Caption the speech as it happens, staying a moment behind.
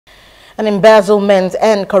An embezzlement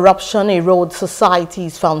and corruption erode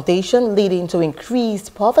society's foundation, leading to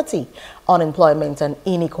increased poverty, unemployment and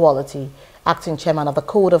inequality. Acting Chairman of the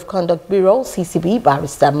Code of Conduct Bureau, C.C.B,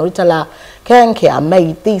 Barrister Murtala Kenkia,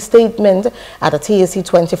 made this statement at the TSC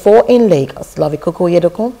 24 in Lagos.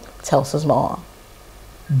 Unethical tells us more.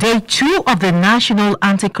 Day 2 of the National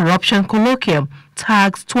Anti-Corruption Colloquium,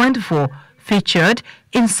 Tags 24, featured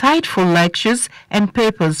insightful lectures and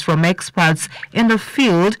papers from experts in the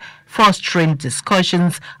field, fostering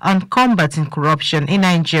discussions on combating corruption in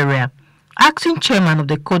Nigeria. Acting Chairman of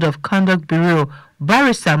the Code of Conduct Bureau,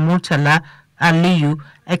 Barrister Murtala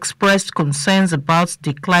expressed concerns about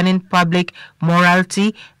declining public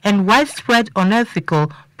morality and widespread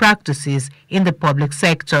unethical practices in the public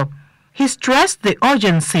sector. He stressed the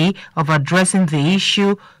urgency of addressing the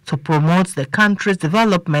issue to promote the country's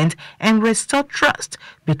development and restore trust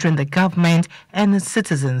between the government and its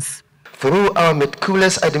citizens. Through our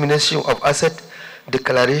meticulous administration of asset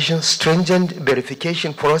declaration, stringent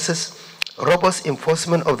verification process, robust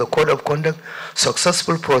enforcement of the Code of Conduct,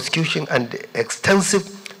 successful prosecution, and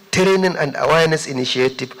extensive training and awareness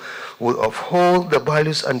initiative will uphold the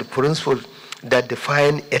values and principles that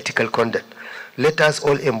define ethical conduct. Let us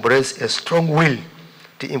all embrace a strong will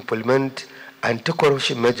to implement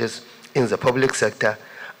anti-corruption measures in the public sector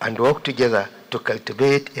and work together to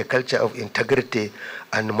cultivate a culture of integrity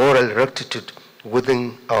and moral rectitude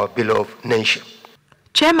within our beloved nation.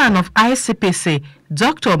 Chairman of ICPC,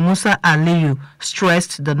 Dr. Musa Aliyu,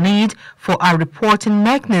 stressed the need for a reporting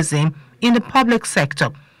mechanism in the public sector.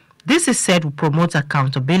 This is said will promote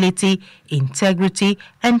accountability, integrity,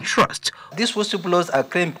 and trust. These whistleblowers are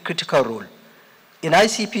playing a critical role. In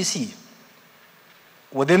ICPC,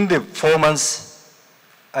 within the 4 months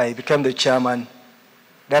I became the chairman,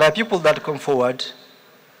 there are people that come forward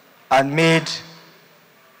and made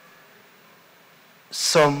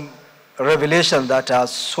some revelations that are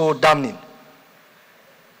so damning.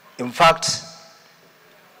 In fact,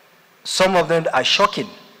 some of them are shocking.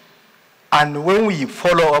 And when we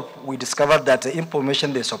follow up, we discovered that the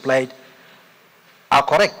information they supplied are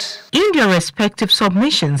correct. In their respective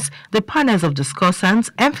submissions, the panels of discussants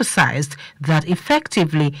emphasized that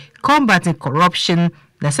effectively combating corruption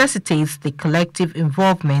necessitates the collective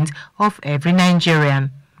involvement of every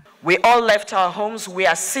Nigerian. We all left our homes. We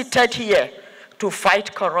are seated here to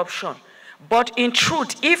fight corruption. But in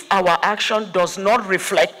truth, if our action does not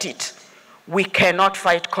reflect it, we cannot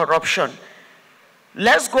fight corruption.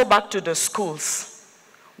 Let's go back to the schools.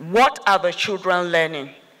 What are the children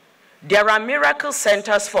learning? There are miracle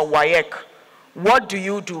centers for WAEC. What do?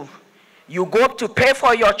 You go to pay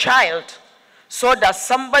for your child so that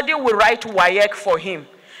somebody will write WAEC for him,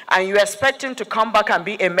 and you expect him to come back and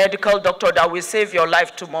be a medical doctor that will save your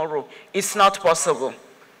life tomorrow. It's not possible.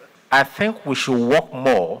 I think we should work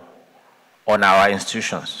more on our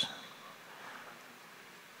institutions.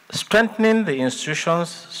 Strengthening the institutions,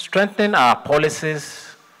 strengthening our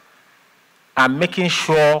policies, and making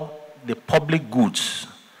sure the public goods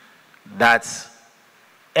that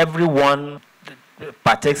everyone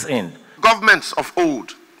partakes in. Governments of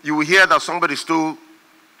old, you will hear that somebody stole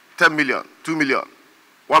 10 million, 2 million,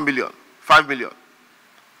 1 million, 5 million.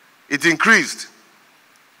 It increased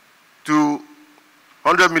to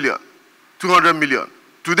 100 million, 200 million.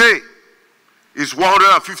 Today, it's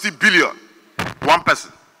 150 billion, one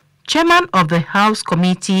person. Chairman of the House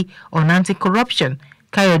Committee on Anti-Corruption,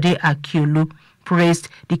 Kayode Akiolu, praised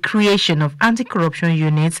the creation of anti-corruption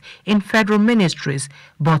units in federal ministries,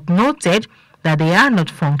 but noted that they are not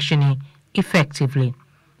functioning effectively.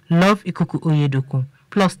 Love Ikuku Oyedoku,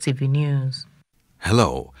 Plus TV News.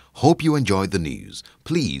 Hello, hope you enjoyed the news.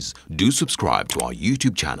 Please do subscribe to our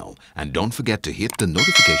YouTube channel and don't forget to hit the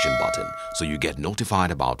notification button so you get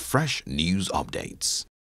notified about fresh news updates.